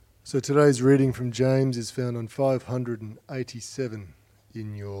So today's reading from James is found on 587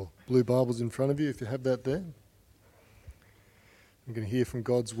 in your blue Bibles in front of you, if you have that there. We're going to hear from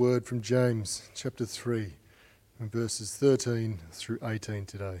God's word from James chapter 3, and verses 13 through 18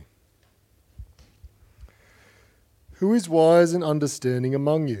 today. Who is wise and understanding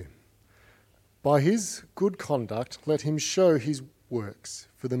among you? By his good conduct let him show his works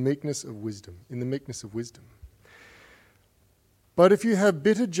for the meekness of wisdom, in the meekness of wisdom. But if you have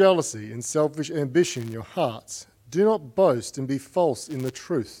bitter jealousy and selfish ambition in your hearts, do not boast and be false in the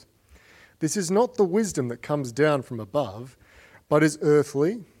truth. This is not the wisdom that comes down from above, but is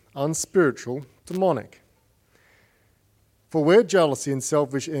earthly, unspiritual, demonic. For where jealousy and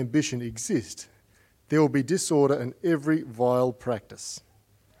selfish ambition exist, there will be disorder and every vile practice.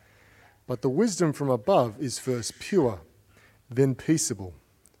 But the wisdom from above is first pure, then peaceable,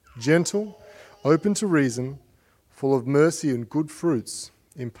 gentle, open to reason, full of mercy and good fruits,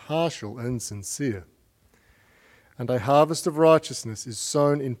 impartial and sincere. And a harvest of righteousness is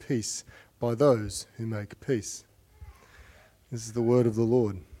sown in peace by those who make peace. This is the word of the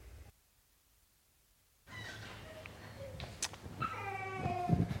Lord.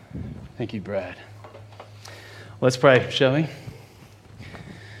 Thank you, Brad. Let's pray, shall we?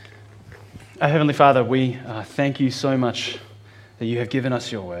 Our Heavenly Father, we thank you so much that you have given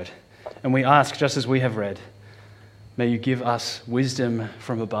us your word. And we ask, just as we have read, may you give us wisdom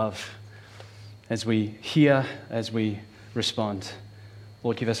from above as we hear, as we respond.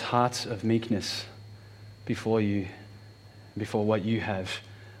 Lord, give us hearts of meekness before you, before what you have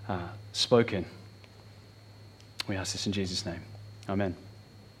spoken. We ask this in Jesus' name. Amen.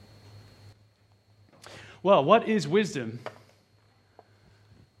 Well, what is wisdom?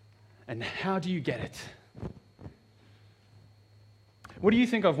 And how do you get it? What do you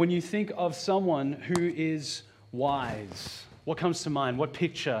think of when you think of someone who is wise? What comes to mind? What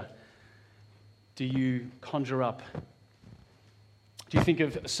picture do you conjure up? Do you think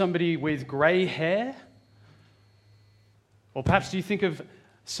of somebody with grey hair? Or perhaps do you think of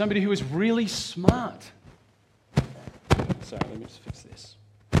somebody who is really smart? Sorry, let me just fix this.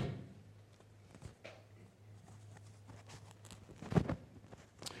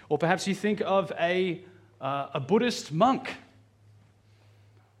 Or perhaps you think of a Buddhist monk.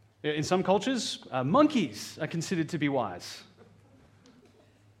 In some cultures, monkeys are considered to be wise.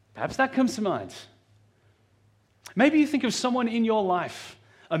 Perhaps that comes to mind. Maybe you think of someone in your life,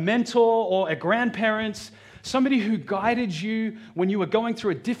 a mentor or a grandparent, somebody who guided you when you were going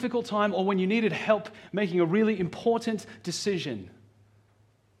through a difficult time or when you needed help making a really important decision.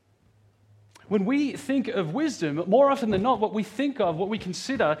 When we think of wisdom, more often than not, what we think of, what we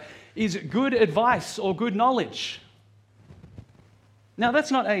consider, is good advice or good knowledge. Now,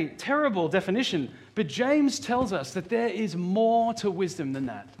 that's not a terrible definition, but James tells us that there is more to wisdom than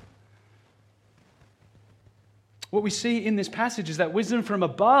that. What we see in this passage is that wisdom from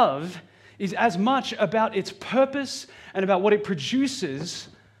above is as much about its purpose and about what it produces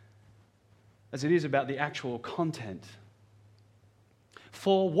as it is about the actual content.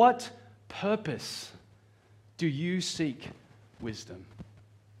 For what purpose do you seek wisdom?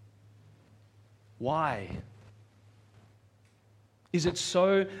 Why? Is it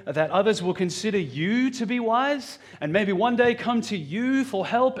so that others will consider you to be wise and maybe one day come to you for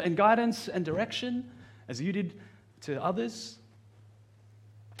help and guidance and direction as you did to others?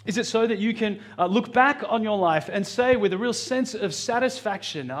 Is it so that you can look back on your life and say with a real sense of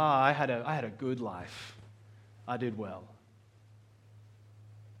satisfaction, I had a good life. I did well.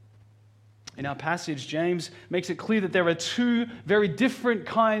 In our passage, James makes it clear that there are two very different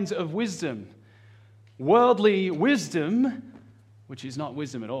kinds of wisdom. Worldly wisdom, which is not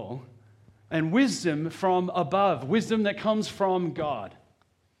wisdom at all, and wisdom from above, wisdom that comes from God.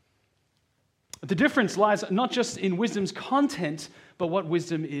 The difference lies not just in wisdom's content, but what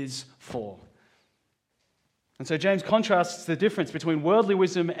wisdom is for. And so James contrasts the difference between worldly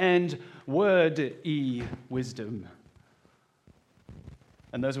wisdom and word-y wisdom.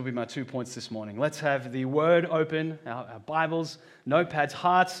 And those will be my 2 points this morning. Let's have the word open, our Bibles, notepads,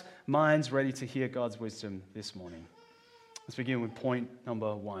 hearts, minds ready to hear God's wisdom this morning. Let's begin with point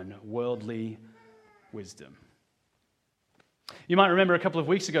number 1, worldly wisdom. You might remember a couple of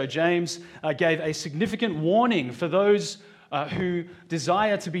weeks ago, James gave a significant warning for those who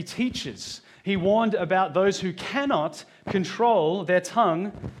desire to be teachers. He warned about those who cannot control their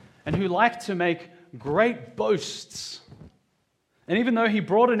tongue and who like to make great boasts. And even though he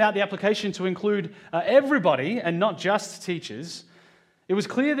broadened out the application to include everybody and not just teachers, it was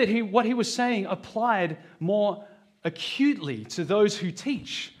clear that what he was saying applied more acutely to those who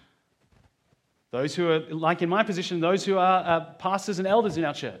teach. Those who are, like in my position, those who are pastors and elders in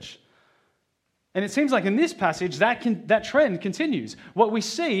our church. And it seems like in this passage, that trend continues. What we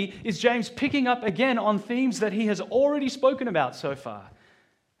see is James picking up again on themes that he has already spoken about so far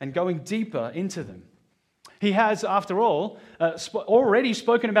and going deeper into them. He has, after all, already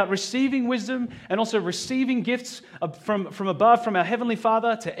spoken about receiving wisdom and also receiving gifts from above, from our Heavenly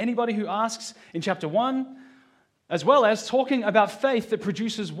Father, to anybody who asks in chapter 1, as well as talking about faith that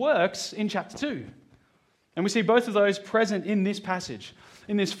produces works in chapter 2. And we see both of those present in this passage.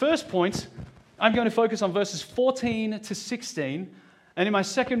 In this first point, I'm going to focus on verses 14 to 16, and in my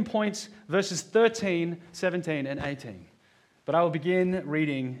second point, verses 13, 17, and 18. But I will begin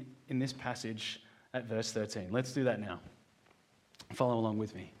reading in this passage at verse 13. Let's do that now. Follow along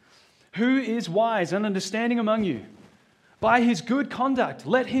with me. Who is wise and understanding among you? By his good conduct,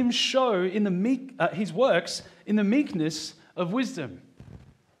 let him show in his works in the meekness of wisdom.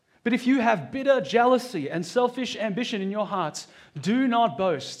 But if you have bitter jealousy and selfish ambition in your hearts, do not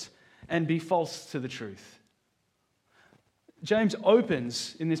boast and be false to the truth. James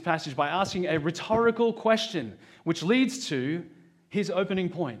opens in this passage by asking a rhetorical question, which leads to his opening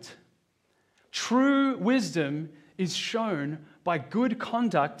point. True wisdom is shown by good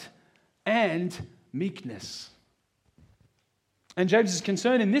conduct and meekness. And James's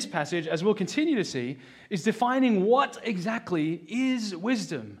concern in this passage, as we'll continue to see, is defining what exactly is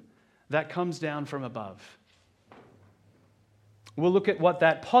wisdom that comes down from above. We'll look at what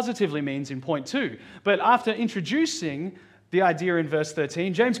that positively means in point 2. But after introducing the idea in verse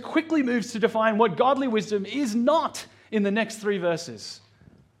 13, James quickly moves to define what godly wisdom is not in the next 3 verses.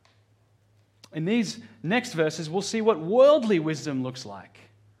 In these next verses, we'll see what worldly wisdom looks like.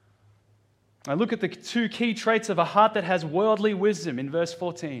 I look at the 2 key traits of a heart that has worldly wisdom in verse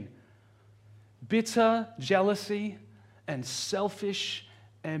 14. Bitter jealousy and selfish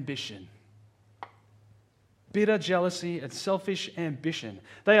ambition. Bitter jealousy and selfish ambition.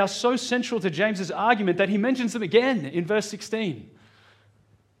 They are so central to James's argument that he mentions them again in verse 16.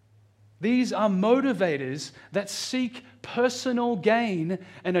 These are motivators that seek personal gain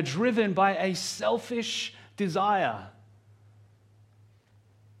and are driven by a selfish desire.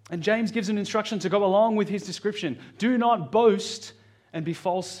 And James gives an instruction to go along with his description. Do not boast and be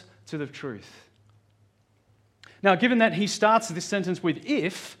false to the truth. Now, given that he starts this sentence with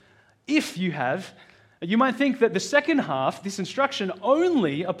if you have, you might think that the second half, this instruction,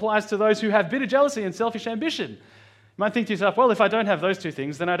 only applies to those who have bitter jealousy and selfish ambition. You might think to yourself, well, if I don't have those 2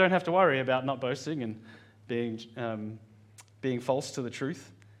 things, then I don't have to worry about not boasting and being false to the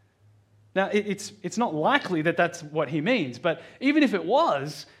truth. Now, it's not likely that that's what he means, but even if it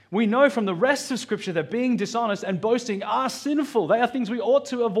was, we know from the rest of Scripture that being dishonest and boasting are sinful. They are things we ought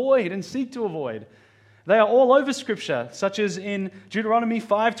to avoid and seek to avoid. They are all over Scripture, such as in Deuteronomy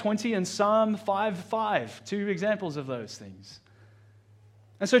 5:20 and Psalm 5:5, 2 examples of those things.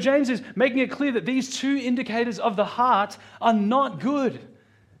 And so James is making it clear that these 2 indicators of the heart are not good.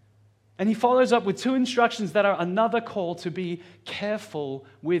 And he follows up with 2 instructions that are another call to be careful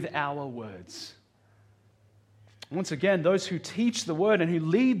with our words. Once again, those who teach the word and who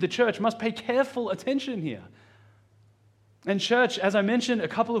lead the church must pay careful attention here. And church, as I mentioned a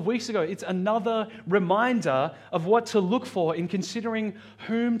couple of weeks ago, it's another reminder of what to look for in considering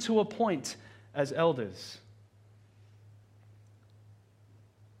whom to appoint as elders.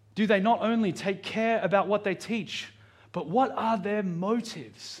 Do they not only take care about what they teach, but what are their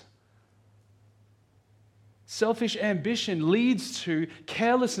motives? Selfish ambition leads to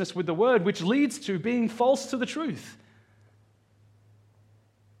carelessness with the word, which leads to being false to the truth.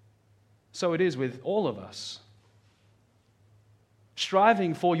 So it is with all of us.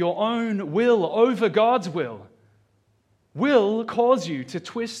 Striving for your own will over God's will cause you to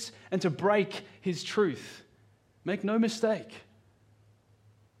twist and to break His truth. Make no mistake.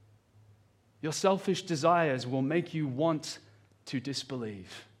 Your selfish desires will make you want to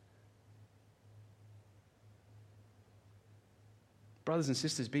disbelieve. Brothers and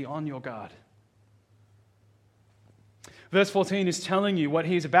sisters, be on your guard. Verse 14 is telling you what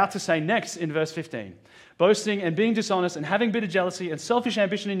he is about to say next in verse 15. Boasting and being dishonest and having bitter jealousy and selfish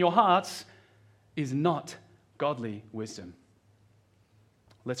ambition in your hearts is not godly wisdom.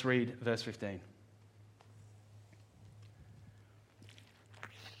 Let's read verse 15.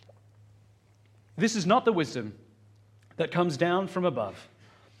 This is not the wisdom that comes down from above,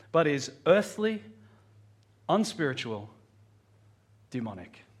 but is earthly, unspiritual,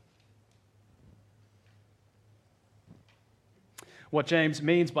 demonic. What James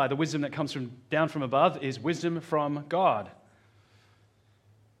means by the wisdom that comes down from above is wisdom from God.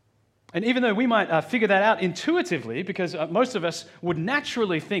 And even though we might figure that out intuitively, because most of us would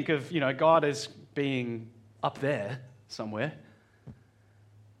naturally think of God as being up there somewhere.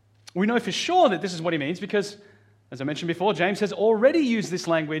 We know for sure that this is what he means because, as I mentioned before, James has already used this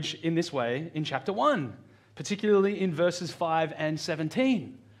language in this way in chapter 1, particularly in verses 5 and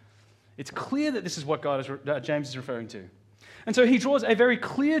 17. It's clear that this is what James is referring to. And so he draws a very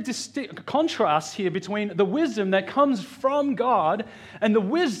clear contrast here between the wisdom that comes from God and the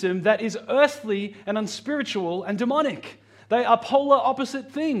wisdom that is earthly and unspiritual and demonic. They are polar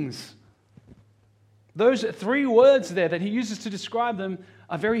opposite things. Those 3 words there that he uses to describe them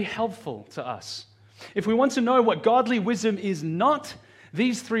are very helpful to us. If we want to know what godly wisdom is not,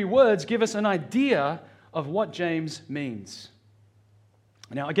 these 3 words give us an idea of what James means.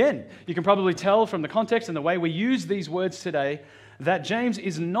 Now, again, you can probably tell from the context and the way we use these words today that James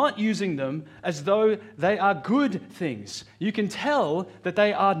is not using them as though they are good things. You can tell that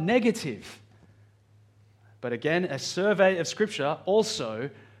they are negative. But again, a survey of Scripture also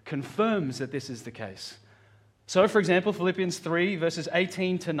confirms that this is the case. So, for example, Philippians 3, verses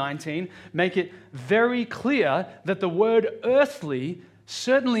 18 to 19, make it very clear that the word earthly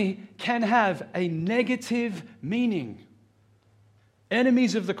certainly can have a negative meaning.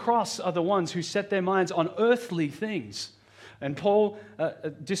 Enemies of the cross are the ones who set their minds on earthly things. And Paul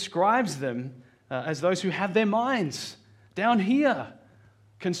describes them as those who have their minds down here,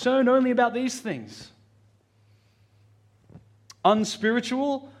 concerned only about these things.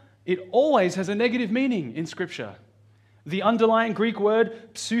 Unspiritual, it always has a negative meaning in Scripture. The underlying Greek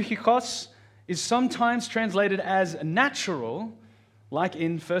word psychikos is sometimes translated as natural, like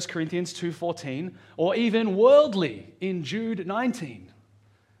in 1 Corinthians 2:14, or even worldly in Jude 19.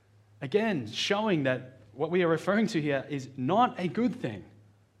 Again, showing that what we are referring to here is not a good thing.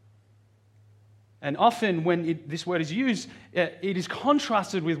 And often when this word is used, it is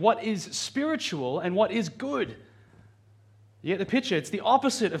contrasted with what is spiritual and what is good. You get the picture? It's the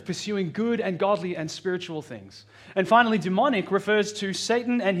opposite of pursuing good and godly and spiritual things. And finally, demonic refers to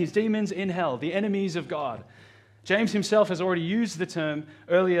Satan and his demons in hell, the enemies of God. James himself has already used the term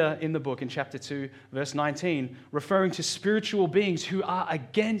earlier in the book in chapter 2, verse 19, referring to spiritual beings who are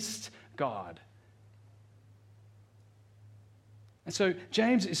against God. And so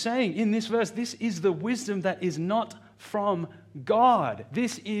James is saying in this verse, this is the wisdom that is not from God.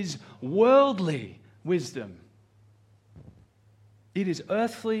 This is worldly wisdom. It is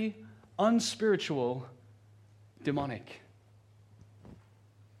earthly, unspiritual, demonic.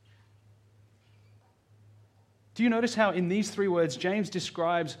 Do you notice how in these 3 words, James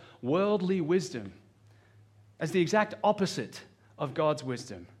describes worldly wisdom as the exact opposite of God's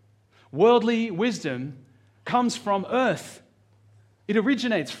wisdom? Worldly wisdom comes from earth. It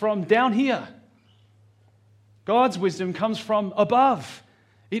originates from down here. God's wisdom comes from above.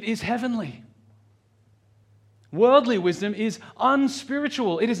 It is heavenly. Worldly wisdom is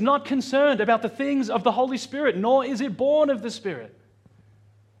unspiritual. It is not concerned about the things of the Holy Spirit, nor is it born of the Spirit.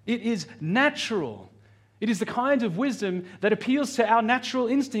 It is natural. It is the kind of wisdom that appeals to our natural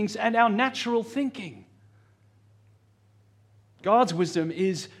instincts and our natural thinking. God's wisdom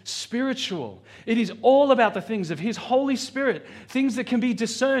is spiritual. It is all about the things of His Holy Spirit, things that can be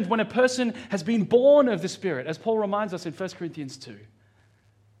discerned when a person has been born of the Spirit, as Paul reminds us in 1 Corinthians 2.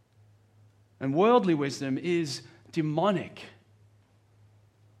 And worldly wisdom is demonic.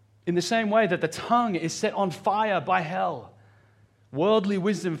 In the same way that the tongue is set on fire by hell, worldly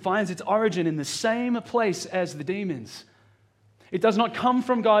wisdom finds its origin in the same place as the demons. It does not come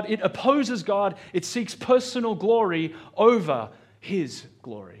from God. It opposes God. It seeks personal glory over His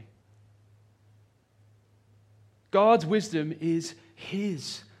glory. God's wisdom is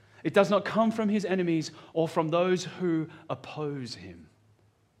His. It does not come from His enemies or from those who oppose Him.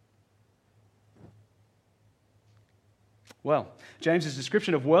 Well, James's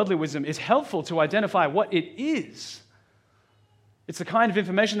description of worldly wisdom is helpful to identify what it is. It's the kind of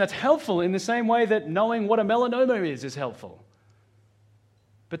information that's helpful in the same way that knowing what a melanoma is helpful.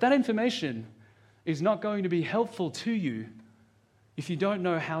 But that information is not going to be helpful to you if you don't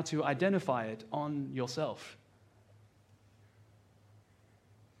know how to identify it on yourself.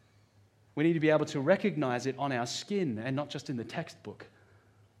 We need to be able to recognize it on our skin and not just in the textbook.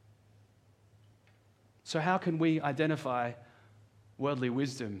 So how can we identify worldly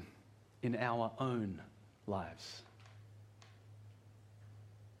wisdom in our own lives?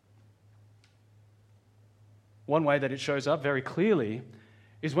 One way that it shows up very clearly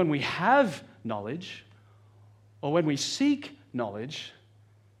is when we have knowledge or when we seek knowledge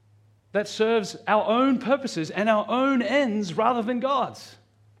that serves our own purposes and our own ends rather than God's.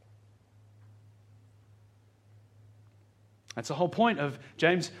 That's the whole point of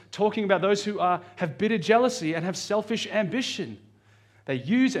James talking about those who have bitter jealousy and have selfish ambition. They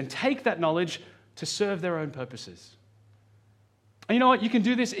use and take that knowledge to serve their own purposes. And you know what? You can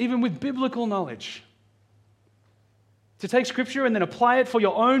do this even with biblical knowledge. To take Scripture and then apply it for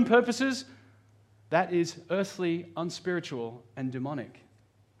your own purposes, that is earthly, unspiritual, and demonic.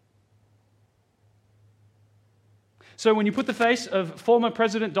 So when you put the face of former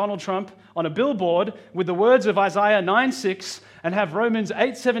President Donald Trump on a billboard with the words of Isaiah 9:6 and have Romans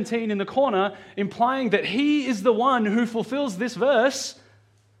 8:17 in the corner, implying that he is the one who fulfills this verse,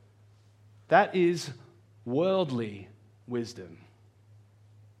 that is worldly wisdom.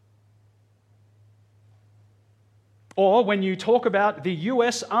 Or when you talk about the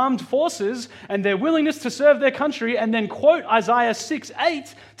US armed forces and their willingness to serve their country and then quote Isaiah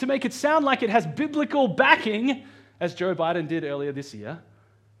 6:8 to make it sound like it has biblical backing, as Joe Biden did earlier this year,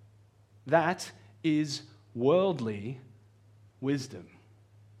 that is worldly wisdom.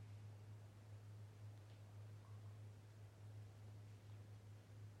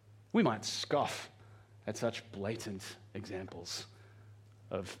 We might scoff at such blatant examples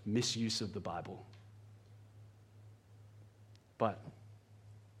of misuse of the Bible. But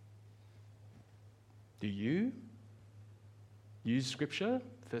do you use Scripture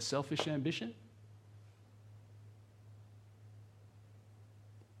for selfish ambition?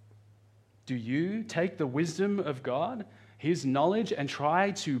 Do you take the wisdom of God, His knowledge, and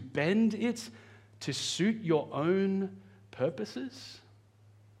try to bend it to suit your own purposes?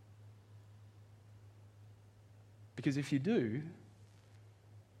 Because if you do,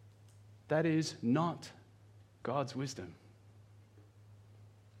 that is not God's wisdom.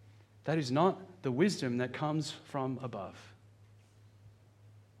 That is not the wisdom that comes from above.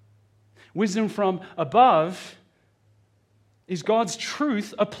 Wisdom from above is God's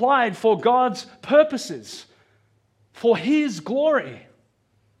truth applied for God's purposes, for His glory.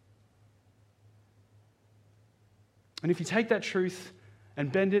 And if you take that truth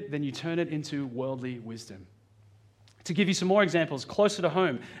and bend it, then you turn it into worldly wisdom. To give you some more examples closer to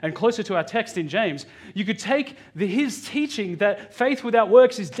home and closer to our text in James, you could take his teaching that faith without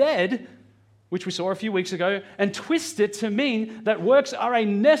works is dead, which we saw a few weeks ago, and twist it to mean that works are a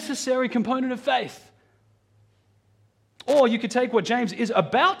necessary component of faith. Or you could take what James is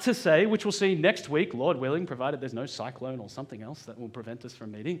about to say, which we'll see next week, Lord willing, provided there's no cyclone or something else that will prevent us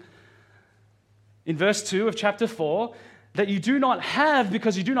from meeting. In verse 2 of chapter 4, that you do not have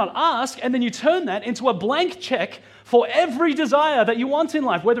because you do not ask, and then you turn that into a blank check for every desire that you want in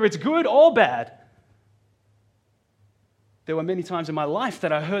life, whether it's good or bad. There were many times in my life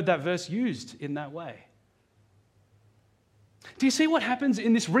that I heard that verse used in that way. Do you see what happens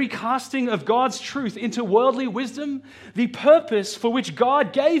in this recasting of God's truth into worldly wisdom? The purpose for which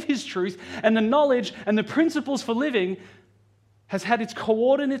God gave His truth and the knowledge and the principles for living has had its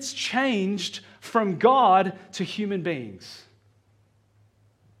coordinates changed from God to human beings.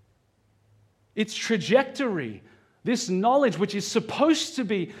 Its trajectory, this knowledge which is supposed to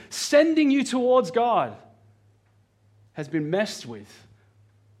be sending you towards God, has been messed with.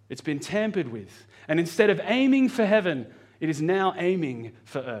 It's been tampered with. And instead of aiming for heaven, it is now aiming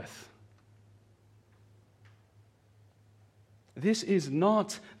for earth. This is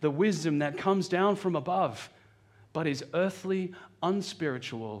not the wisdom that comes down from above, but is earthly,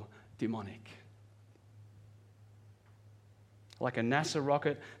 unspiritual, demonic. Like a NASA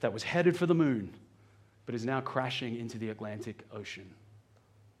rocket that was headed for the moon, but is now crashing into the Atlantic Ocean.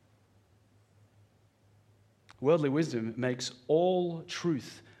 Worldly wisdom makes all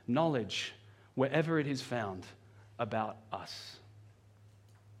truth, knowledge, wherever it is found, about us.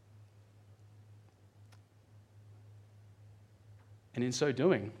 And in so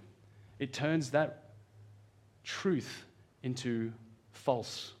doing, it turns that truth into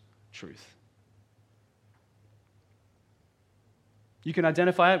false truth. You can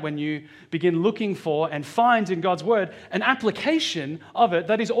identify it when you begin looking for and find in God's Word an application of it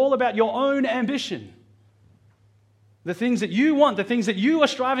that is all about your own ambition. The things that you want, the things that you are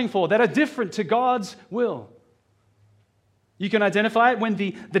striving for that are different to God's will. You can identify it when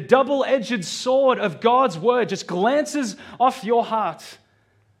the double-edged sword of God's Word just glances off your heart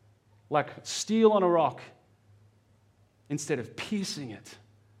like steel on a rock instead of piercing it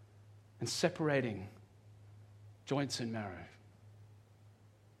and separating joints and marrow.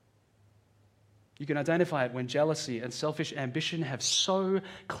 You can identify it when jealousy and selfish ambition have so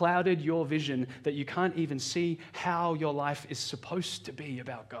clouded your vision that you can't even see how your life is supposed to be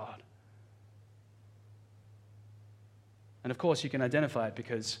about God. And of course, you can identify it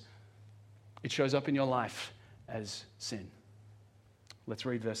because it shows up in your life as sin. Let's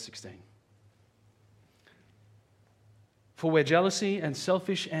read verse 16. For where jealousy and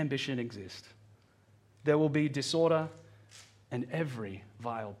selfish ambition exist, there will be disorder and every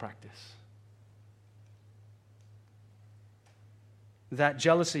vile practice. that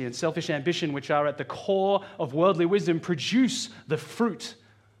jealousy and selfish ambition, which are at the core of worldly wisdom, produce the fruit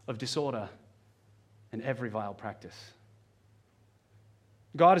of disorder and every vile practice.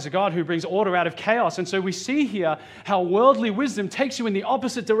 God is a God who brings order out of chaos. And so we see here how worldly wisdom takes you in the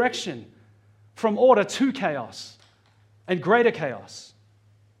opposite direction, from order to chaos and greater chaos.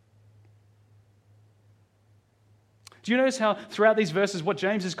 Do you notice how throughout these verses what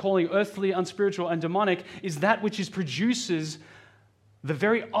James is calling earthly, unspiritual, and demonic is that which produces the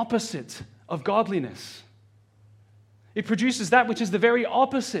very opposite of godliness? It produces that which is the very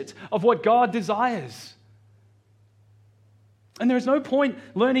opposite of what God desires. And there is no point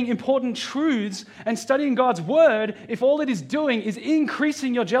learning important truths and studying God's word if all it is doing is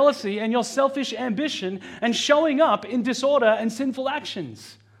increasing your jealousy and your selfish ambition and showing up in disorder and sinful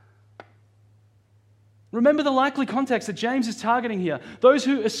actions. Remember the likely context that James is targeting here. Those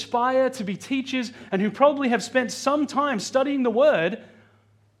who aspire to be teachers and who probably have spent some time studying the word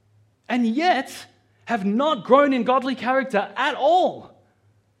and yet have not grown in godly character at all,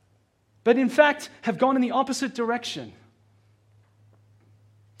 but in fact have gone in the opposite direction.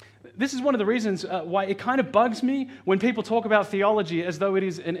 This is one of the reasons why it kind of bugs me when people talk about theology as though it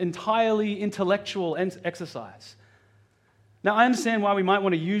is an entirely intellectual exercise. Now, I understand why we might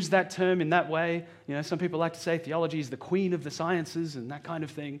want to use that term in that way. You know, some people like to say theology is the queen of the sciences and that kind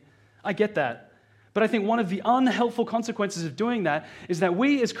of thing. I get that. But I think one of the unhelpful consequences of doing that is that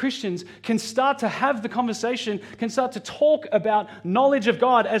we as Christians can start to have the conversation, can start to talk about knowledge of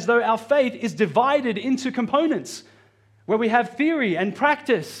God as though our faith is divided into components, where we have theory and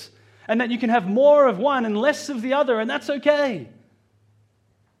practice, and that you can have more of one and less of the other, and that's okay.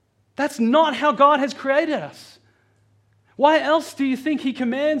 That's not how God has created us. Why else do you think he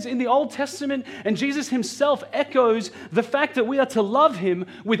commands in the Old Testament, and Jesus himself echoes the fact that we are to love him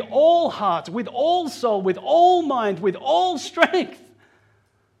with all heart, with all soul, with all mind, with all strength?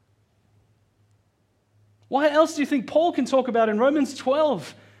 Why else do you think Paul can talk about in Romans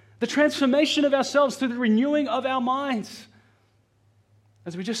 12 the transformation of ourselves through the renewing of our minds,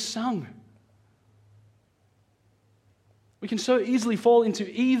 as we just sung? We can so easily fall into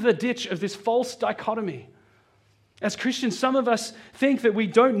either ditch of this false dichotomy. As Christians, some of us think that we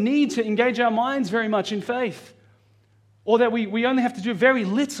don't need to engage our minds very much in faith, or that we only have to do very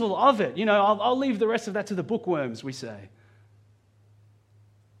little of it. You know, I'll leave the rest of that to the bookworms, we say.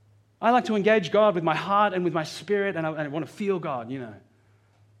 I like to engage God with my heart and with my spirit, and I want to feel God, you know.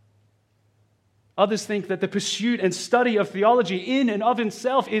 Others think that the pursuit and study of theology in and of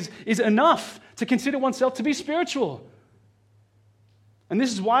itself is enough to consider oneself to be spiritual. And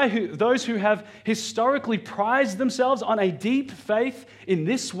this is why those who have historically prized themselves on a deep faith in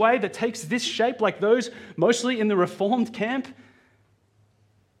this way that takes this shape, like those mostly in the Reformed camp,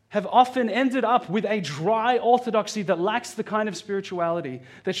 have often ended up with a dry orthodoxy that lacks the kind of spirituality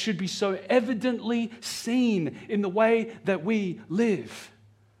that should be so evidently seen in the way that we live.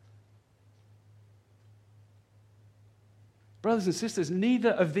 Brothers and sisters, neither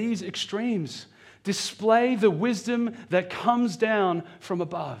of these extremes display the wisdom that comes down from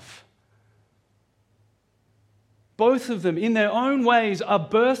above. Both of them, in their own ways, are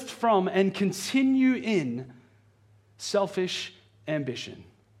birthed from and continue in selfish ambition.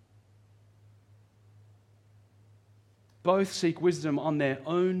 Both seek wisdom on their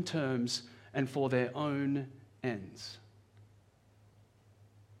own terms and for their own ends.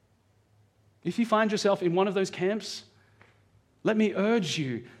 If you find yourself in one of those camps, let me urge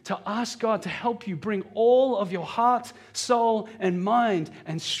you to ask God to help you bring all of your heart, soul, and mind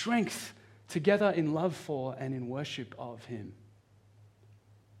and strength together in love for and in worship of him.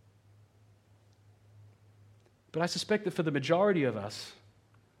 But I suspect that for the majority of us,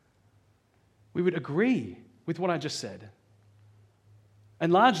 we would agree with what I just said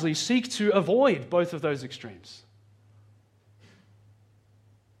and largely seek to avoid both of those extremes.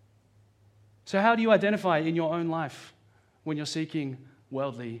 So how do you identify in your own life when you're seeking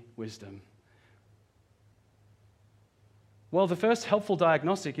worldly wisdom? Well, the first helpful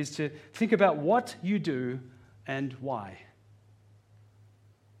diagnostic is to think about what you do and why.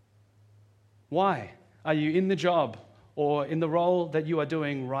 Why are you in the job or in the role that you are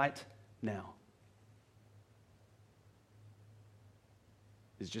doing right now?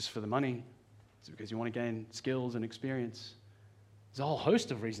 Is it just for the money? Is it because you want to gain skills and experience? There's a whole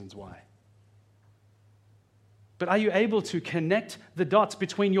host of reasons why. But are you able to connect the dots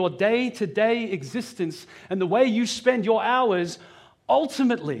between your day-to-day existence and the way you spend your hours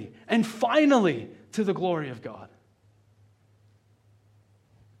ultimately and finally to the glory of God?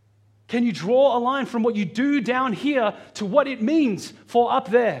 Can you draw a line from what you do down here to what it means for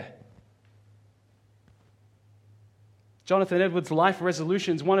up there? Jonathan Edwards' life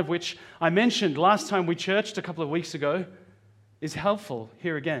resolutions, one of which I mentioned last time we churched a couple of weeks ago, is helpful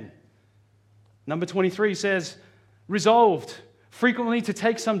here again. Number 23 says, resolved frequently to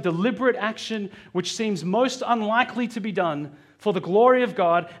take some deliberate action which seems most unlikely to be done for the glory of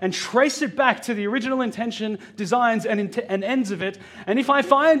God and trace it back to the original intention, designs, and ends of it. And if I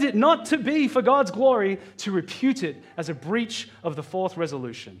find it not to be for God's glory, to repute it as a breach of the fourth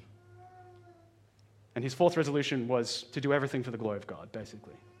resolution. And his fourth resolution was to do everything for the glory of God,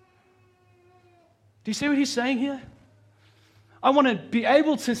 basically. Do you see what he's saying here? I want to be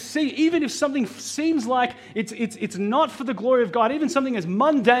able to see, even if something seems like it's not for the glory of God, even something as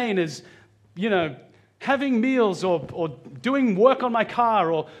mundane as, having meals or doing work on my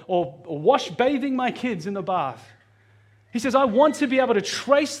car or bathing my kids in the bath. He says, I want to be able to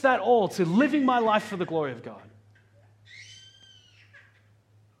trace that all to living my life for the glory of God.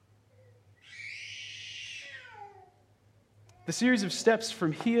 The series of steps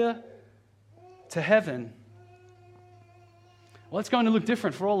from here to heaven, well, it's going to look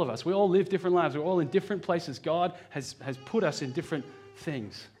different for all of us. We all live different lives. We're all in different places. God has put us in different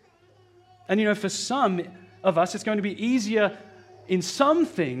things. And for some of us, it's going to be easier in some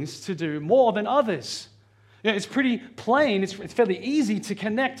things to do more than others. It's pretty plain. It's fairly easy to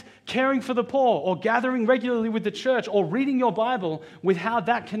connect caring for the poor or gathering regularly with the church or reading your Bible with how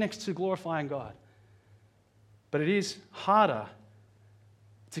that connects to glorifying God. But it is harder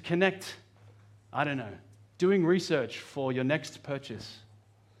to connect, doing research for your next purchase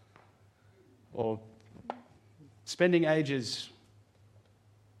or spending ages,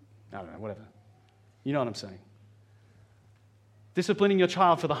 whatever. You know what I'm saying. Disciplining your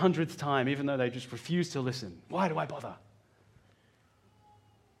child for the 100th time, even though they just refuse to listen. Why do I bother?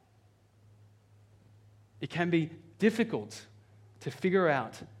 It can be difficult to figure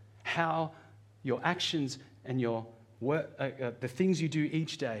out how your actions and your work, the things you do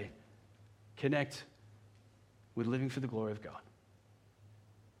each day connect with living for the glory of God.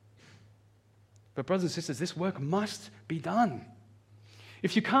 But brothers and sisters, this work must be done.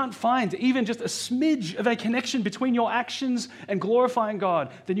 If you can't find even just a smidge of a connection between your actions and glorifying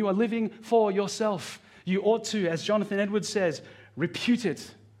God, then you are living for yourself. You ought to, as Jonathan Edwards says, repute it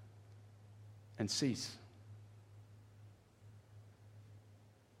and cease.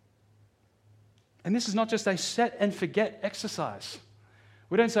 And this is not just a set and forget exercise.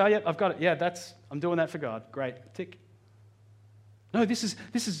 We don't say, I've got it. Yeah, I'm doing that for God. Great. Tick. No, this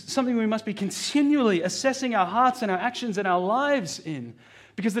is something we must be continually assessing our hearts and our actions and our lives in,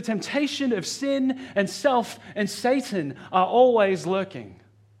 because the temptation of sin and self and Satan are always lurking.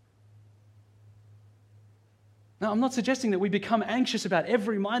 Now, I'm not suggesting that we become anxious about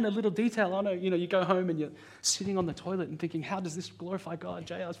every minor little detail. I know, you go home and you're sitting on the toilet and thinking, how does this glorify God?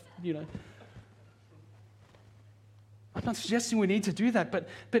 I'm not suggesting we need to do that, but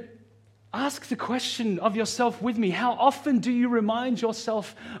ask the question of yourself with me. How often do you remind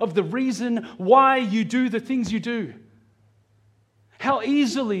yourself of the reason why you do the things you do? How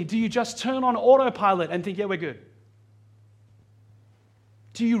easily do you just turn on autopilot and think, yeah, we're good?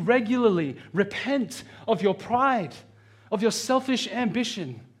 Do you regularly repent of your pride, of your selfish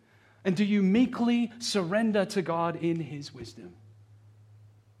ambition? And do you meekly surrender to God in His wisdom?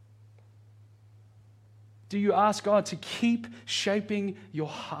 Do you ask God to keep shaping your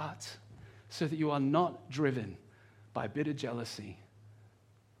heart so that you are not driven by bitter jealousy?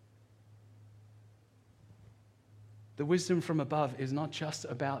 The wisdom from above is not just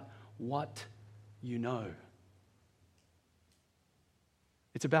about what you know.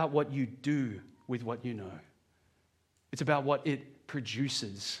 It's about what you do with what you know. It's about what it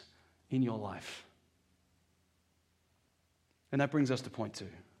produces in your life. And that brings us to point 2.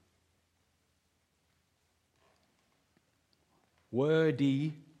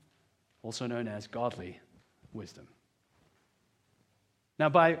 Wordy, also known as godly wisdom. Now,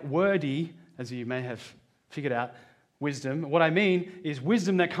 by wordy, as you may have figured out, wisdom, what I mean is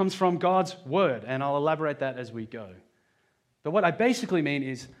wisdom that comes from God's word, and I'll elaborate that as we go. But what I basically mean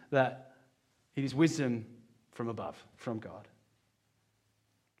is that it is wisdom from above, from God.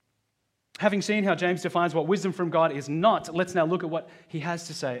 Having seen how James defines what wisdom from God is not, let's now look at what he has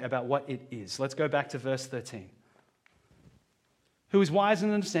to say about what it is. Let's go back to verse 13. Who is wise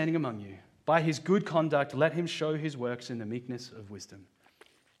and understanding among you? By his good conduct, let him show his works in the meekness of wisdom.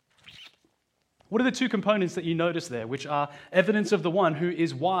 What are the two components that you notice there, which are evidence of the one who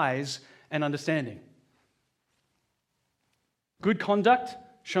is wise and understanding? Good conduct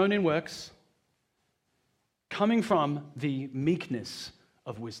shown in works, coming from the meekness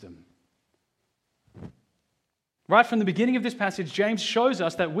of wisdom. Right from the beginning of this passage, James shows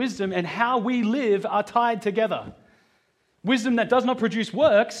us that wisdom and how we live are tied together. Wisdom that does not produce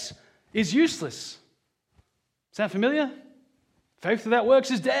works is useless. Sound familiar? Faith without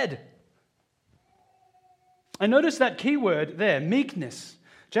works is dead. And notice that key word there, meekness.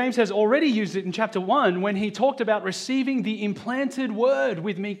 James has already used it in chapter 1 when he talked about receiving the implanted word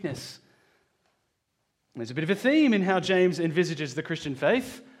with meekness. There's a bit of a theme in how James envisages the Christian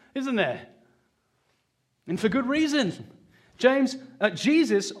faith, isn't there? And for good reason.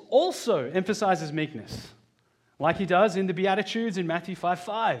 Jesus also emphasizes meekness, like he does in the Beatitudes in Matthew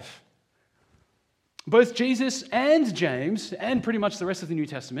 5:5. Both Jesus and James, and pretty much the rest of the New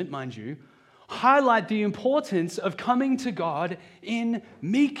Testament, mind you, highlight the importance of coming to God in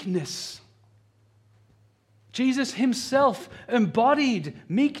meekness. Jesus himself embodied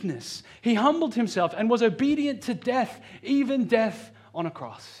meekness. He humbled himself and was obedient to death, even death on a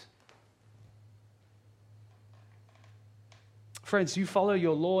cross. Friends, you follow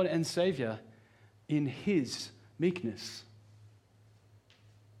your Lord and Savior in his meekness.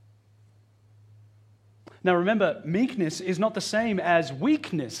 Now remember, meekness is not the same as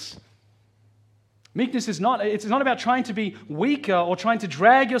weakness. Meekness is not about trying to be weaker or trying to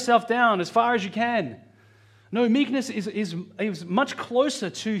drag yourself down as far as you can. No, meekness is much closer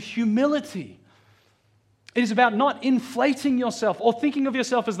to humility. It is about not inflating yourself or thinking of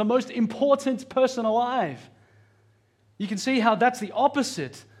yourself as the most important person alive. You can see how that's the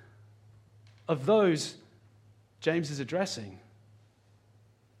opposite of those James is addressing.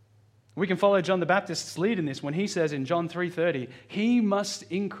 We can follow John the Baptist's lead in this when he says in John 3:30, "He must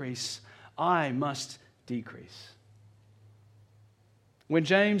increase, I must decrease." When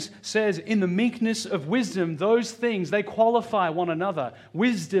James says, in the meekness of wisdom, those things, they qualify one another.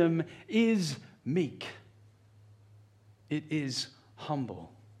 Wisdom is meek. It is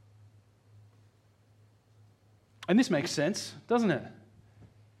humble. And this makes sense, doesn't it?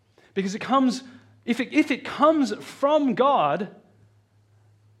 Because if it comes from God,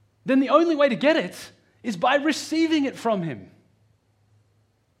 then the only way to get it is by receiving it from him.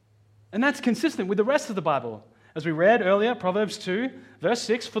 And that's consistent with the rest of the Bible. As we read earlier, Proverbs 2, verse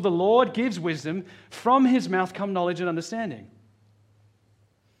 6, "For the Lord gives wisdom, from his mouth come knowledge and understanding."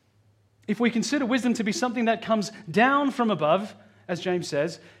 If we consider wisdom to be something that comes down from above, as James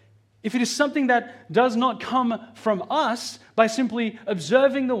says, if it is something that does not come from us by simply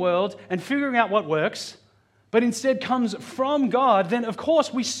observing the world and figuring out what works, but instead comes from God, then of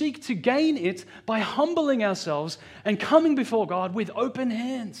course we seek to gain it by humbling ourselves and coming before God with open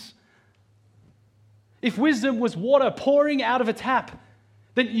hands. If wisdom was water pouring out of a tap,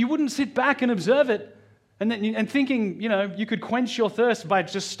 then you wouldn't sit back and observe it and thinking, you could quench your thirst by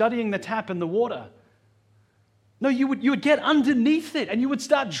just studying the tap and the water. No, you would get underneath it and you would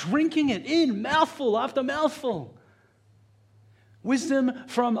start drinking it in mouthful after mouthful. Wisdom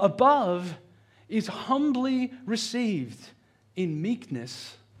from above is humbly received in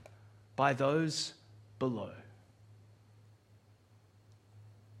meekness by those below.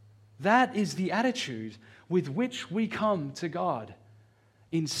 That is the attitude with which we come to God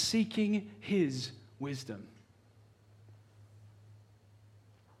in seeking his wisdom.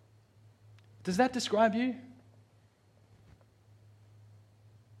 Does that describe you?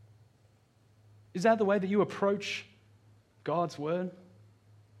 Is that the way that you approach God's word?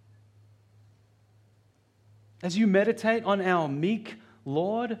 As you meditate on our meek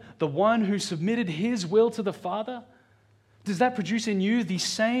Lord, the one who submitted his will to the Father, does that produce in you the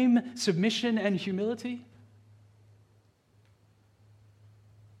same submission and humility?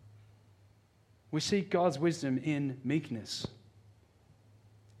 We seek God's wisdom in meekness.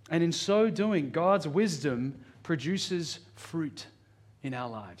 And in so doing, God's wisdom produces fruit in our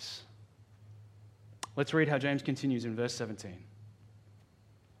lives. Let's read how James continues in verse 17.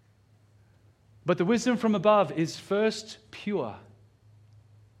 "But the wisdom from above is first pure,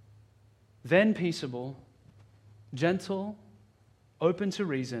 then peaceable, gentle, open to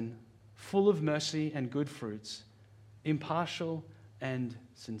reason, full of mercy and good fruits, impartial and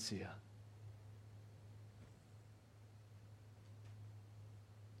sincere."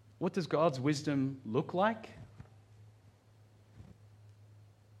 What does God's wisdom look like?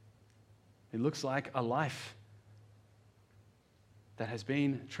 It looks like a life that has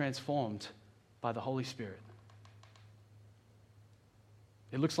been transformed by the Holy Spirit.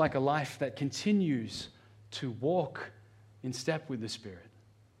 It looks like a life that continues to walk in step with the Spirit.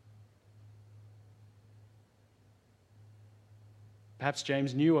 Perhaps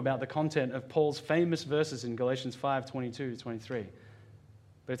James knew about the content of Paul's famous verses in Galatians 5:22-23.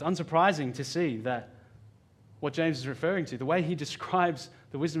 But it's unsurprising to see that what James is referring to, the way he describes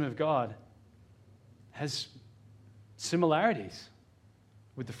the wisdom of God, has similarities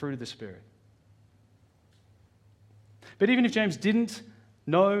with the fruit of the Spirit. But even if James didn't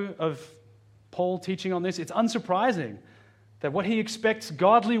know of Paul teaching on this, it's unsurprising that what he expects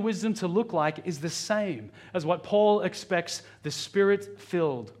godly wisdom to look like is the same as what Paul expects the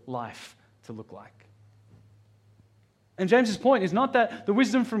Spirit-filled life to look like. And James's point is not that the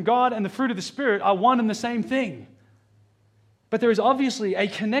wisdom from God and the fruit of the Spirit are one and the same thing. But there is obviously a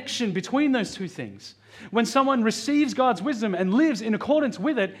connection between those two things. When someone receives God's wisdom and lives in accordance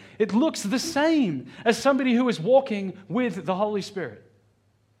with it, it looks the same as somebody who is walking with the Holy Spirit.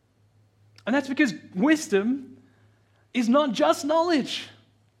 And that's because wisdom is not just knowledge.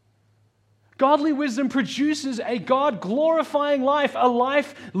 Godly wisdom produces a God-glorifying life, a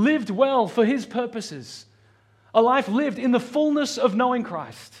life lived well for His purposes, a life lived in the fullness of knowing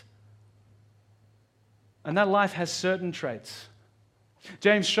Christ. And that life has certain traits.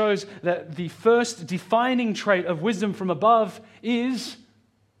 James shows that the first defining trait of wisdom from above is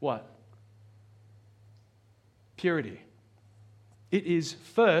what? Purity. It is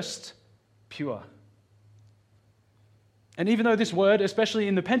first pure. And even though this word, especially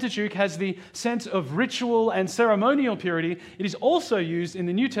in the Pentateuch, has the sense of ritual and ceremonial purity, it is also used in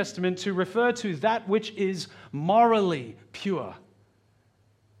the New Testament to refer to that which is morally pure.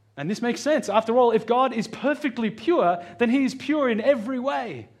 And this makes sense. After all, if God is perfectly pure, then He is pure in every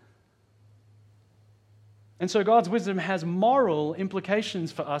way. And so God's wisdom has moral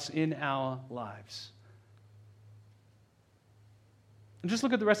implications for us in our lives. And just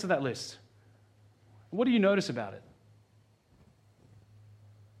look at the rest of that list. What do you notice about it?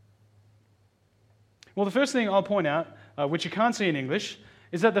 Well, the first thing I'll point out, which you can't see in English,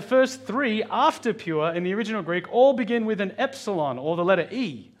 is that the first three after pure in the original Greek all begin with an epsilon, or the letter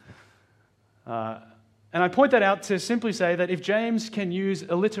E. And I point that out to simply say that if James can use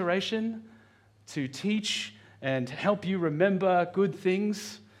alliteration to teach and help you remember good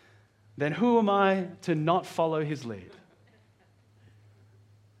things, then who am I to not follow his lead?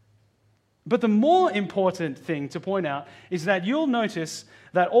 But the more important thing to point out is that you'll notice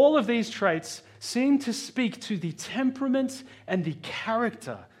that all of these traits seem to speak to the temperament and the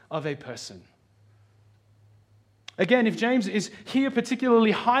character of a person. Again, if James is here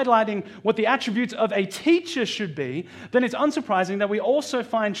particularly highlighting what the attributes of a teacher should be, then it's unsurprising that we also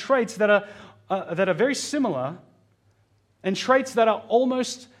find traits that are very similar and traits that are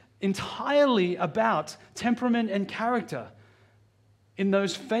almost entirely about temperament and character in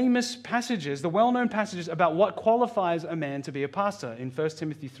those famous passages, the well-known passages about what qualifies a man to be a pastor in 1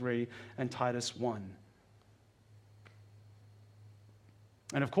 Timothy 3 and Titus 1.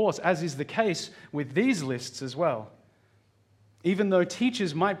 And of course, as is the case with these lists as well, even though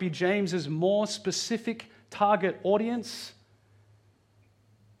teachers might be James's more specific target audience,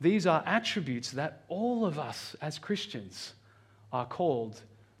 these are attributes that all of us as Christians are called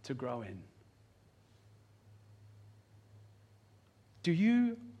to grow in. Do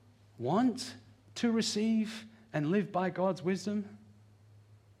you want to receive and live by God's wisdom?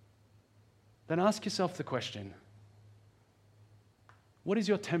 Then ask yourself the question, what is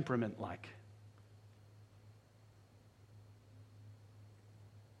your temperament like?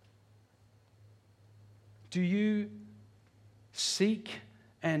 Do you seek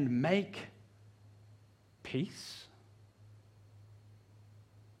and make peace?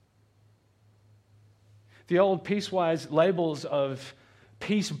 The old Peacewise labels of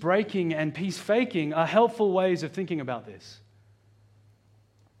peace breaking and peace faking are helpful ways of thinking about this.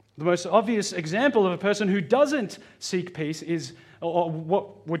 The most obvious example of a person who doesn't seek peace is, or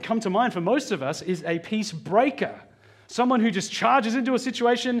what would come to mind for most of us, is a peace breaker. Someone who just charges into a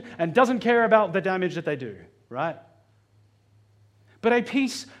situation and doesn't care about the damage that they do, right? But a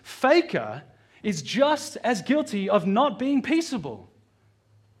peace faker is just as guilty of not being peaceable.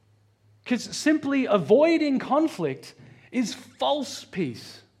 Because simply avoiding conflict is false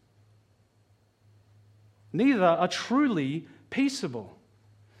peace. Neither are truly peaceable.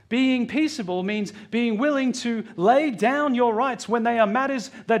 Being peaceable means being willing to lay down your rights when they are matters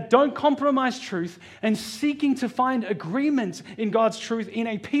that don't compromise truth and seeking to find agreement in God's truth in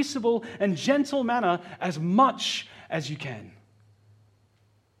a peaceable and gentle manner as much as you can.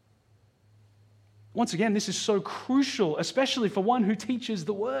 Once again, this is so crucial, especially for one who teaches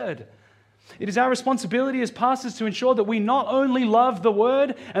the Word. It is our responsibility as pastors to ensure that we not only love the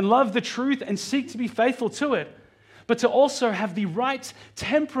Word and love the truth and seek to be faithful to it, but to also have the right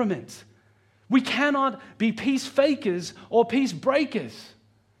temperament. We cannot be peace fakers or peace breakers.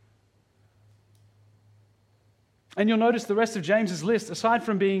 And you'll notice the rest of James's list, aside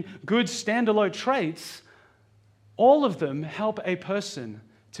from being good standalone traits, all of them help a person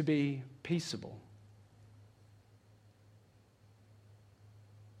to be peaceable.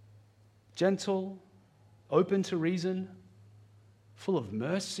 Gentle, open to reason, full of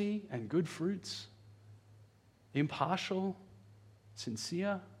mercy and good fruits, impartial,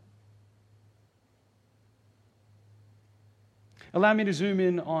 sincere. Allow me to zoom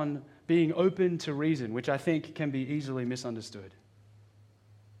in on being open to reason, which I think can be easily misunderstood.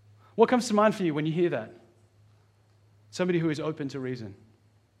 What comes to mind for you when you hear that? Somebody who is open to reason.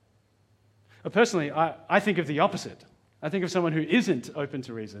 Personally, I think of the opposite. I think of someone who isn't open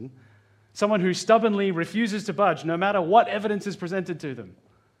to reason, someone who stubbornly refuses to budge no matter what evidence is presented to them.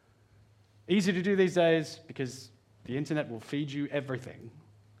 Easy to do these days because the internet will feed you everything.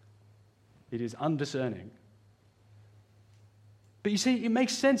 It is undiscerning. But you see, it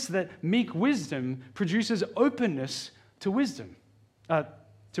makes sense that meek wisdom produces openness to wisdom,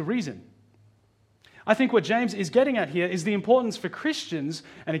 to reason. I think what James is getting at here is the importance for Christians,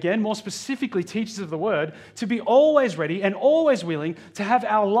 and again, more specifically teachers of the word, to be always ready and always willing to have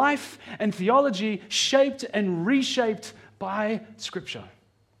our life and theology shaped and reshaped by Scripture.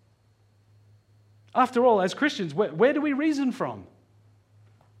 After all, as Christians, where do we reason from?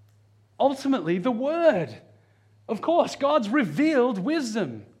 Ultimately, the Word. Of course, God's revealed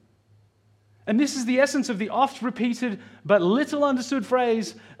wisdom. And this is the essence of the oft-repeated but little understood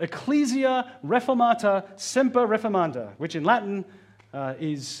phrase, Ecclesia Reformata Semper Reformanda, which in Latin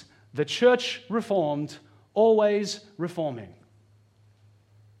is the church reformed, always reforming.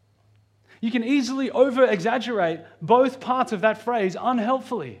 You can easily over-exaggerate both parts of that phrase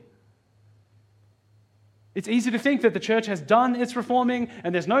unhelpfully. It's easy to think that the church has done its reforming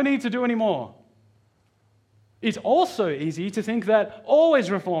and there's no need to do any more. It's also easy to think that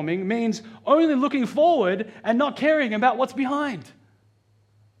always reforming means only looking forward and not caring about what's behind.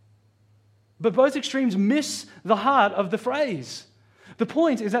 But both extremes miss the heart of the phrase. The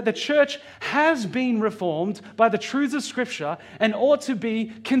point is that the church has been reformed by the truths of Scripture and ought to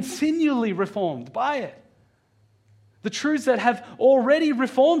be continually reformed by it. The truths that have already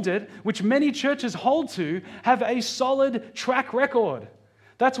reformed it, which many churches hold to, have a solid track record.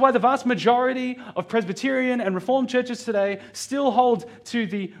 That's why the vast majority of Presbyterian and Reformed churches today still hold to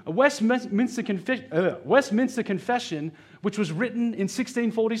the Westminster Confession, which was written in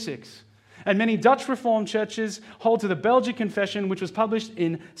 1646. And many Dutch Reformed churches hold to the Belgic Confession, which was published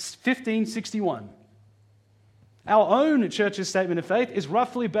in 1561. Our own church's statement of faith is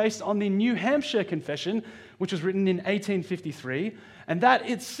roughly based on the New Hampshire Confession, which was written in 1853, and that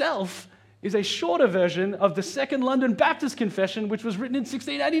itself is a shorter version of the Second London Baptist Confession, which was written in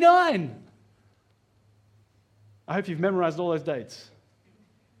 1689. I hope you've memorized all those dates.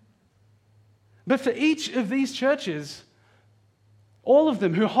 But for each of these churches, all of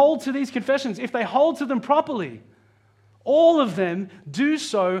them who hold to these confessions, if they hold to them properly, all of them do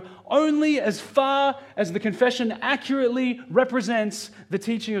so only as far as the confession accurately represents the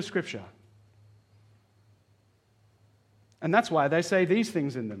teaching of Scripture. And that's why they say these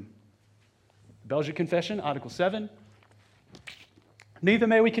things in them. Belgic Confession, Article 7. Neither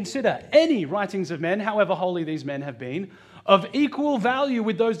may we consider any writings of men, however holy these men have been, of equal value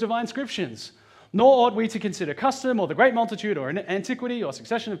with those divine scriptures. Nor ought we to consider custom or the great multitude or antiquity or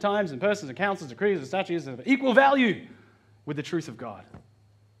succession of times and persons and councils, decrees and statutes of equal value with the truth of God.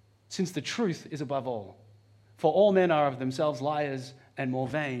 Since the truth is above all. For all men are of themselves liars and more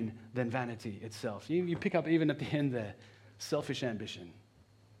vain than vanity itself. You pick up even at the end there, selfish ambition.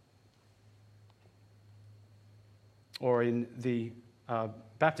 Or in the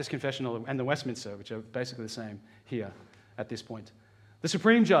Baptist Confession and the Westminster, which are basically the same here at this point. The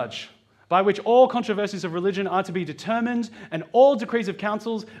supreme judge, by which all controversies of religion are to be determined, and all decrees of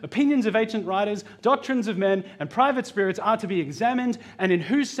councils, opinions of ancient writers, doctrines of men, and private spirits are to be examined, and in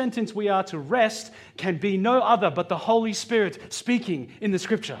whose sentence we are to rest, can be no other but the Holy Spirit speaking in the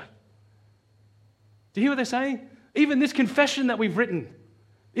Scripture. Do you hear what they're saying? Even this confession that we've written,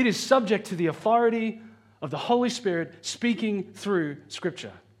 it is subject to the authority of the Holy Spirit speaking through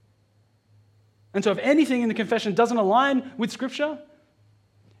Scripture. And so if anything in the confession doesn't align with Scripture,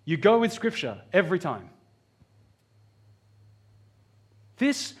 you go with Scripture every time.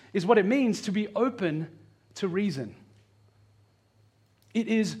 This is what it means to be open to reason. It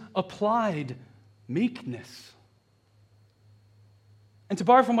is applied meekness. And to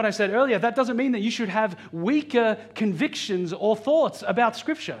borrow from what I said earlier, that doesn't mean that you should have weaker convictions or thoughts about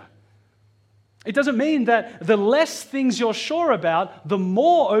Scripture. It doesn't mean that the less things you're sure about, the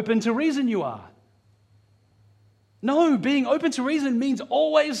more open to reason you are. No, being open to reason means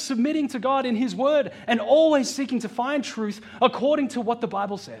always submitting to God in His Word and always seeking to find truth according to what the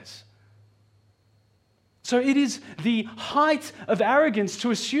Bible says. So it is the height of arrogance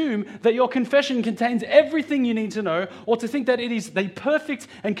to assume that your confession contains everything you need to know, or to think that it is the perfect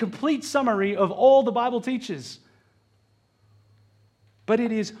and complete summary of all the Bible teaches. But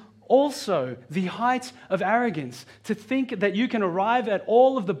it is also the height of arrogance to think that you can arrive at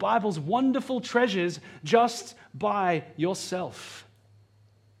all of the Bible's wonderful treasures just by yourself.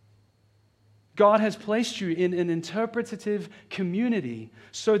 God has placed you in an interpretative community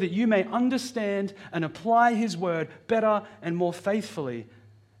so that you may understand and apply His word better and more faithfully.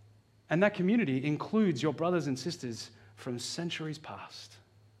 And that community includes your brothers and sisters from centuries past.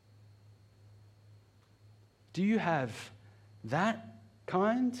 Do you have that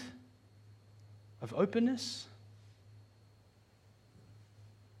kind of openness?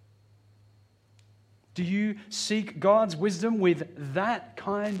 Do you seek God's wisdom with that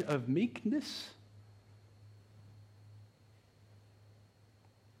kind of meekness?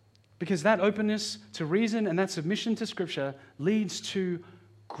 Because that openness to reason and that submission to Scripture leads to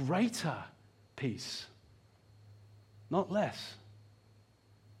greater peace, not less.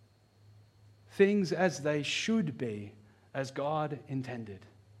 Things as they should be, as God intended.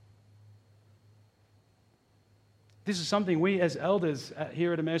 This is something we as elders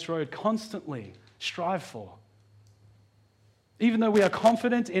here at Emmaus Road constantly strive for. Even though we are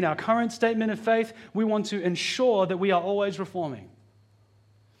confident in our current statement of faith, we want to ensure that we are always reforming.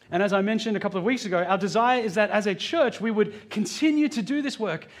 And as I mentioned a couple of weeks ago, our desire is that as a church, we would continue to do this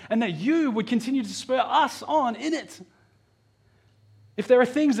work and that you would continue to spur us on in it. If there are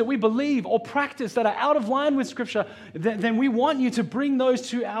things that we believe or practice that are out of line with Scripture, then we want you to bring those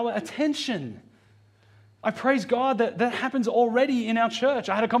to our attention. I praise God that that happens already in our church.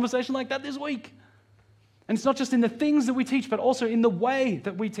 I had a conversation like that this week. And it's not just in the things that we teach, but also in the way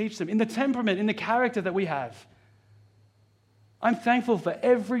that we teach them, in the temperament, in the character that we have. I'm thankful for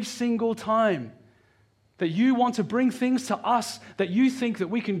every single time that you want to bring things to us that you think that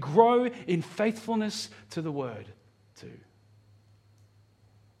we can grow in faithfulness to the word too.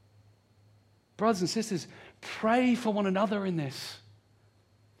 Brothers and sisters, pray for one another in this.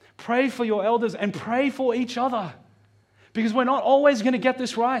 Pray for your elders and pray for each other. Because we're not always going to get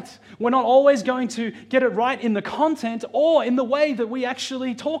this right. We're not always going to get it right in the content or in the way that we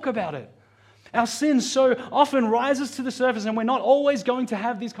actually talk about it. Our sin so often rises to the surface, and we're not always going to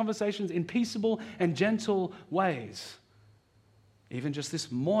have these conversations in peaceable and gentle ways. Even just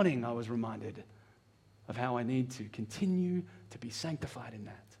this morning, I was reminded of how I need to continue to be sanctified in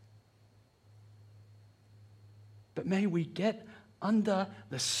that. But may we get under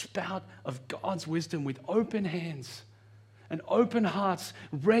the spout of God's wisdom with open hands and open hearts,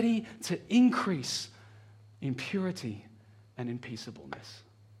 ready to increase in purity and in peaceableness.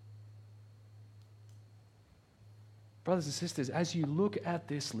 Brothers and sisters, as you look at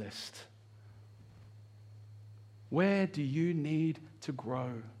this list, where do you need to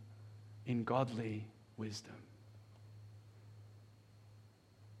grow in godly wisdom?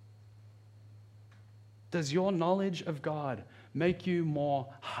 Does your knowledge of God make you more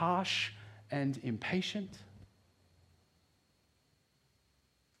harsh and impatient?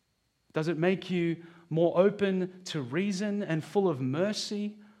 Does it make you more open to reason and full of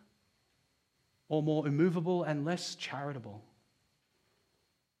mercy, or more immovable and less charitable?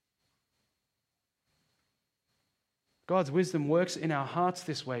 God's wisdom works in our hearts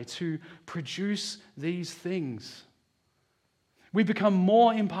this way to produce these things. We become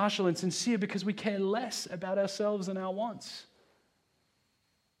more impartial and sincere because we care less about ourselves and our wants.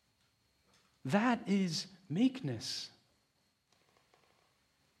 That is meekness.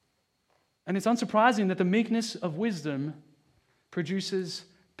 And it's unsurprising that the meekness of wisdom produces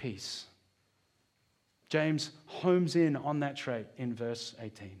peace. James homes in on that trait in verse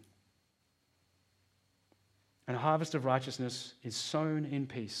 18. And a harvest of righteousness is sown in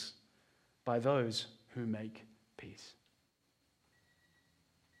peace by those who make peace.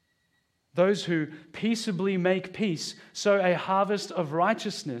 Those who peaceably make peace sow a harvest of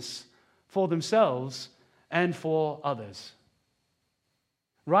righteousness for themselves and for others.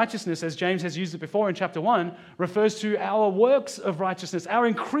 Righteousness, as James has used it before in chapter 1, refers to our works of righteousness, our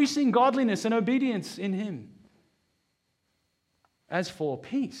increasing godliness and obedience in Him. As for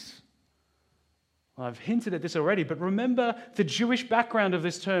peace, I've hinted at this already, but remember the Jewish background of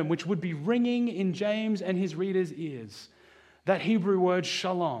this term, which would be ringing in James and his readers' ears. That Hebrew word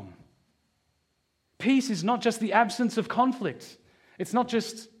shalom. Peace is not just the absence of conflict. It's not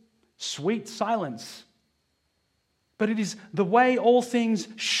just sweet silence. But it is the way all things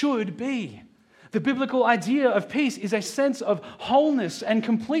should be. The biblical idea of peace is a sense of wholeness and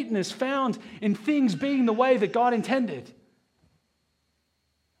completeness found in things being the way that God intended.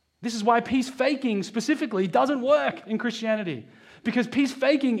 This is why peace faking specifically doesn't work in Christianity. Because peace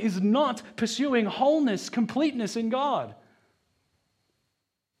faking is not pursuing wholeness, completeness in God.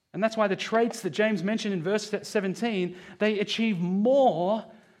 And that's why the traits that James mentioned in verse 17, they achieve more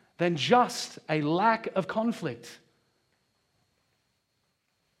than just a lack of conflict.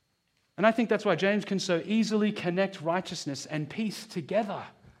 And I think that's why James can so easily connect righteousness and peace together.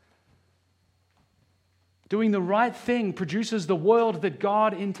 Doing the right thing produces the world that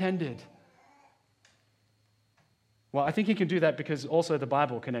God intended. Well, I think he can do that because also the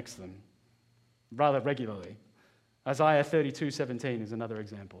Bible connects them rather regularly. Isaiah 32:17 is another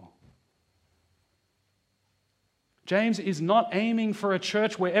example. James is not aiming for a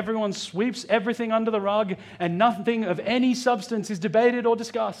church where everyone sweeps everything under the rug and nothing of any substance is debated or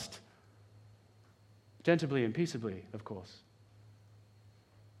discussed. Gentlely and peaceably, of course.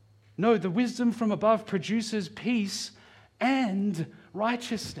 No, the wisdom from above produces peace and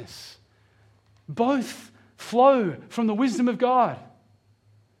righteousness. Both flow from the wisdom of God.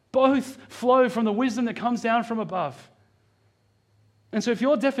 Both flow from the wisdom that comes down from above. And so if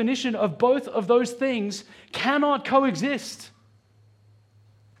your definition of both of those things cannot coexist,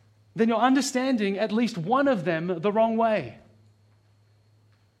 then you're understanding at least one of them the wrong way.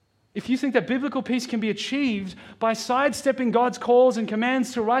 If you think that biblical peace can be achieved by sidestepping God's calls and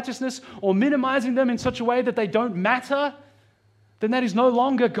commands to righteousness or minimizing them in such a way that they don't matter, then that is no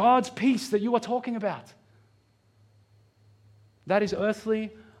longer God's peace that you are talking about. That is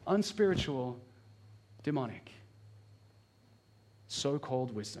earthly, unspiritual, demonic,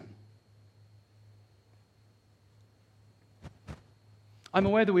 so-called wisdom. I'm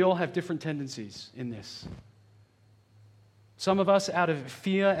aware that we all have different tendencies in this. Some of us, out of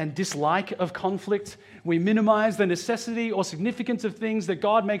fear and dislike of conflict, we minimize the necessity or significance of things that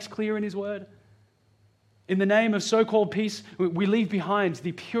God makes clear in His Word. In the name of so-called peace, we leave behind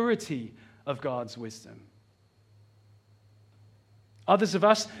the purity of God's wisdom. Others of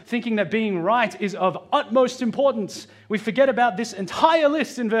us, thinking that being right is of utmost importance, we forget about this entire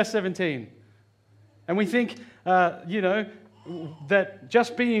list in verse 17. And we think, that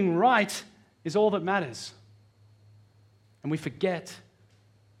just being right is all that matters. And we forget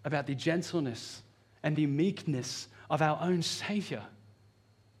about the gentleness and the meekness of our own Savior.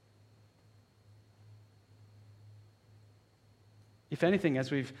 If anything, as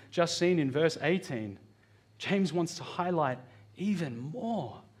we've just seen in verse 18, James wants to highlight even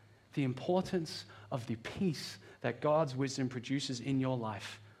more the importance of the peace that God's wisdom produces in your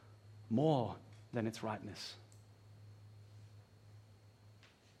life, more than its rightness.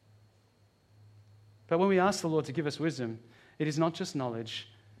 But when we ask the Lord to give us wisdom, it is not just knowledge,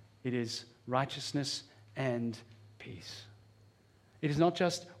 it is righteousness and peace. It is not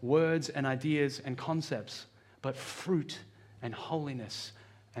just words and ideas and concepts, but fruit and holiness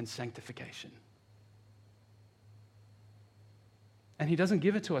and sanctification. And He doesn't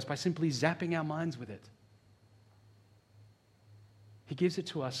give it to us by simply zapping our minds with it. He gives it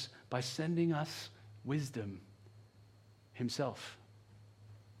to us by sending us wisdom Himself.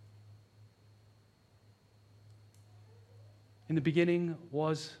 In the beginning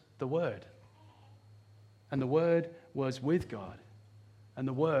was the Word, and the Word was with God, and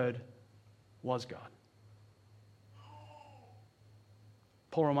the Word was God.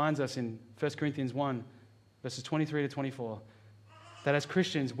 Paul reminds us in 1 Corinthians 1, verses 23 to 24, that as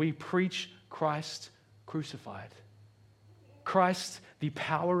Christians, we preach Christ crucified. Christ, the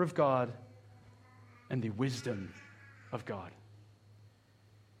power of God and the wisdom of God.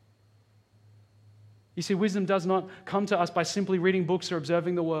 You see, wisdom does not come to us by simply reading books or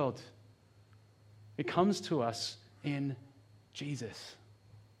observing the world. It comes to us in Jesus,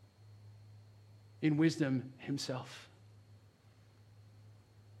 in wisdom Himself.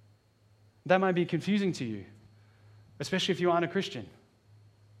 That might be confusing to you, especially if you aren't a Christian.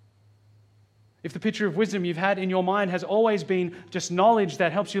 If the picture of wisdom you've had in your mind has always been just knowledge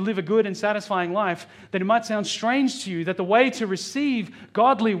that helps you live a good and satisfying life, then it might sound strange to you that the way to receive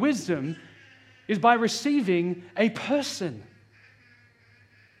godly wisdom is by receiving a person.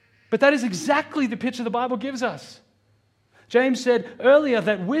 But that is exactly the picture the Bible gives us. James said earlier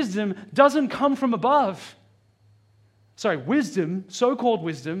that wisdom doesn't come from above. Wisdom, so-called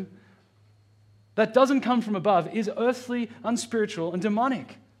wisdom, that doesn't come from above is earthly, unspiritual, and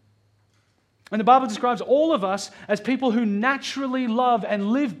demonic. And the Bible describes all of us as people who naturally love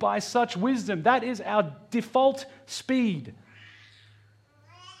and live by such wisdom. That is our default speed.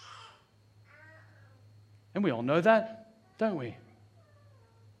 And we all know that, don't we?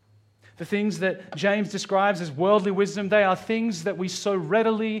 The things that James describes as worldly wisdom, they are things that we so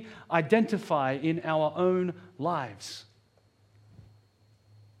readily identify in our own lives.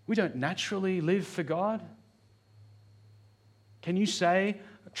 We don't naturally live for God. Can you say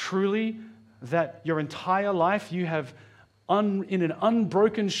truly that your entire life you have, in an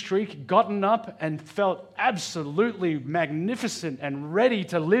unbroken streak, gotten up and felt absolutely magnificent and ready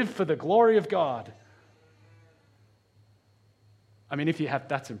to live for the glory of God? I mean, if you have,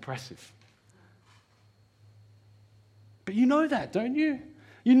 that's impressive. But you know that, don't you?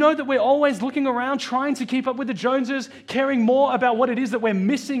 You know that we're always looking around, trying to keep up with the Joneses, caring more about what it is that we're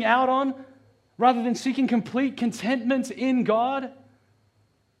missing out on, rather than seeking complete contentment in God.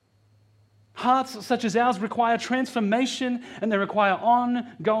 Hearts such as ours require transformation, and they require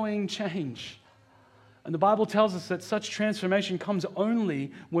ongoing change. And the Bible tells us that such transformation comes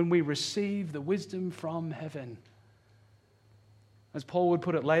only when we receive the wisdom from heaven. As Paul would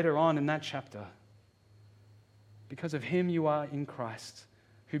put it later on in that chapter, because of him you are in Christ,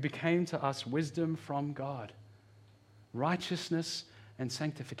 who became to us wisdom from God, righteousness and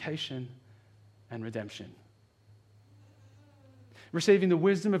sanctification and redemption. Receiving the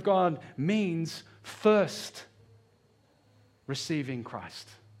wisdom of God means first receiving Christ.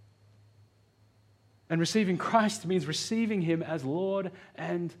 And receiving Christ means receiving him as Lord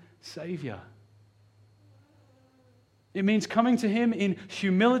and Savior. It means coming to him in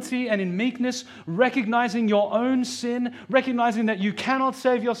humility and in meekness, recognizing your own sin, recognizing that you cannot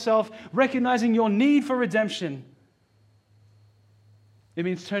save yourself, recognizing your need for redemption. It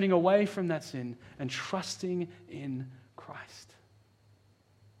means turning away from that sin and trusting in Christ.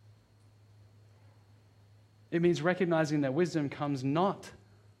 It means recognizing that wisdom comes not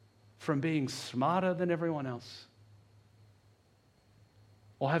from being smarter than everyone else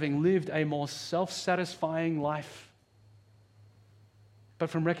or having lived a more self-satisfying life, but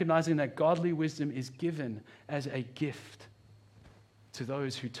from recognizing that godly wisdom is given as a gift to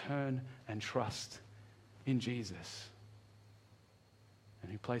those who turn and trust in Jesus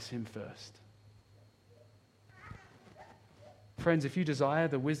and who place him first. Friends, if you desire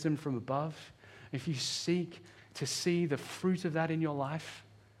the wisdom from above, if you seek to see the fruit of that in your life,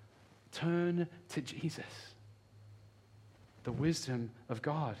 turn to Jesus, the wisdom of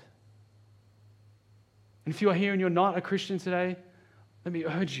God. And if you are here and you're not a Christian today, let me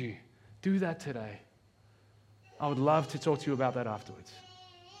urge you, do that today. I would love to talk to you about that afterwards.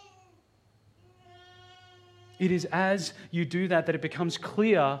 It is as you do that that it becomes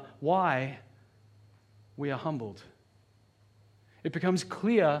clear why we are humbled. It becomes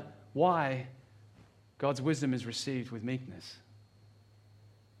clear why God's wisdom is received with meekness.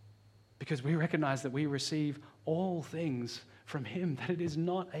 Because we recognize that we receive all things from him, that it is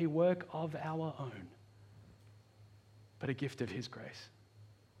not a work of our own, but a gift of his grace.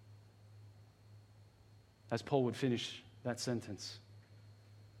 As Paul would finish that sentence,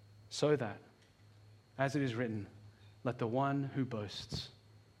 so that, as it is written, let the one who boasts,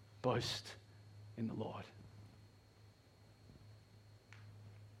 boast in the Lord.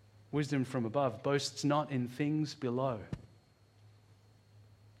 Wisdom from above boasts not in things below,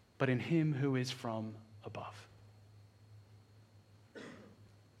 but in him who is from above.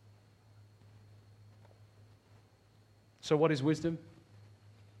 So what is wisdom?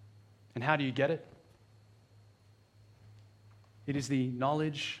 And how do you get it? It is the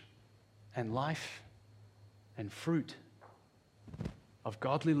knowledge and life and fruit of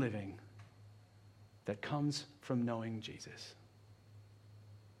godly living that comes from knowing Jesus.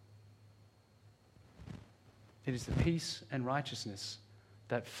 It is the peace and righteousness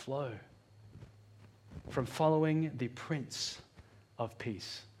that flow from following the Prince of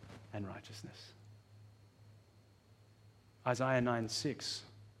Peace and righteousness. Isaiah 9:6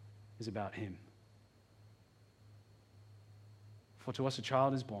 is about him. For to us a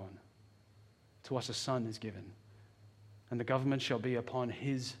child is born, to us a son is given, and the government shall be upon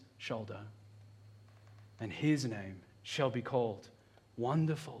his shoulder, and his name shall be called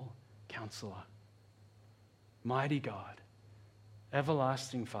Wonderful Counselor, Mighty God,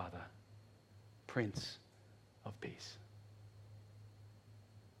 Everlasting Father, Prince of Peace.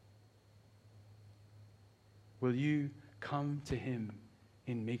 Will you come to him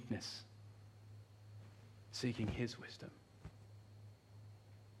in meekness, seeking his wisdom?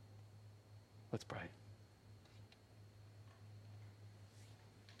 Let's pray.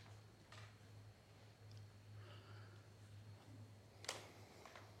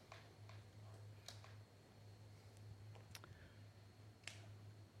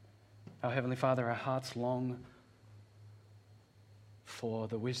 Our Heavenly Father, our hearts long for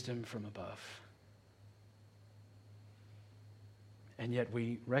the wisdom from above. And yet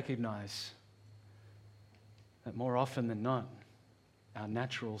we recognize that more often than not, our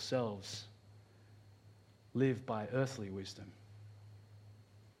natural selves live by earthly wisdom.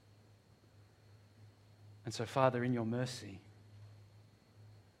 And so, Father, in your mercy,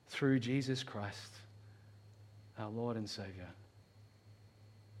 through Jesus Christ, our Lord and Savior,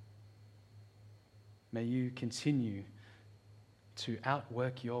 may you continue to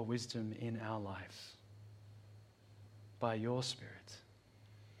outwork your wisdom in our lives by your Spirit.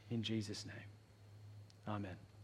 In Jesus' name, amen.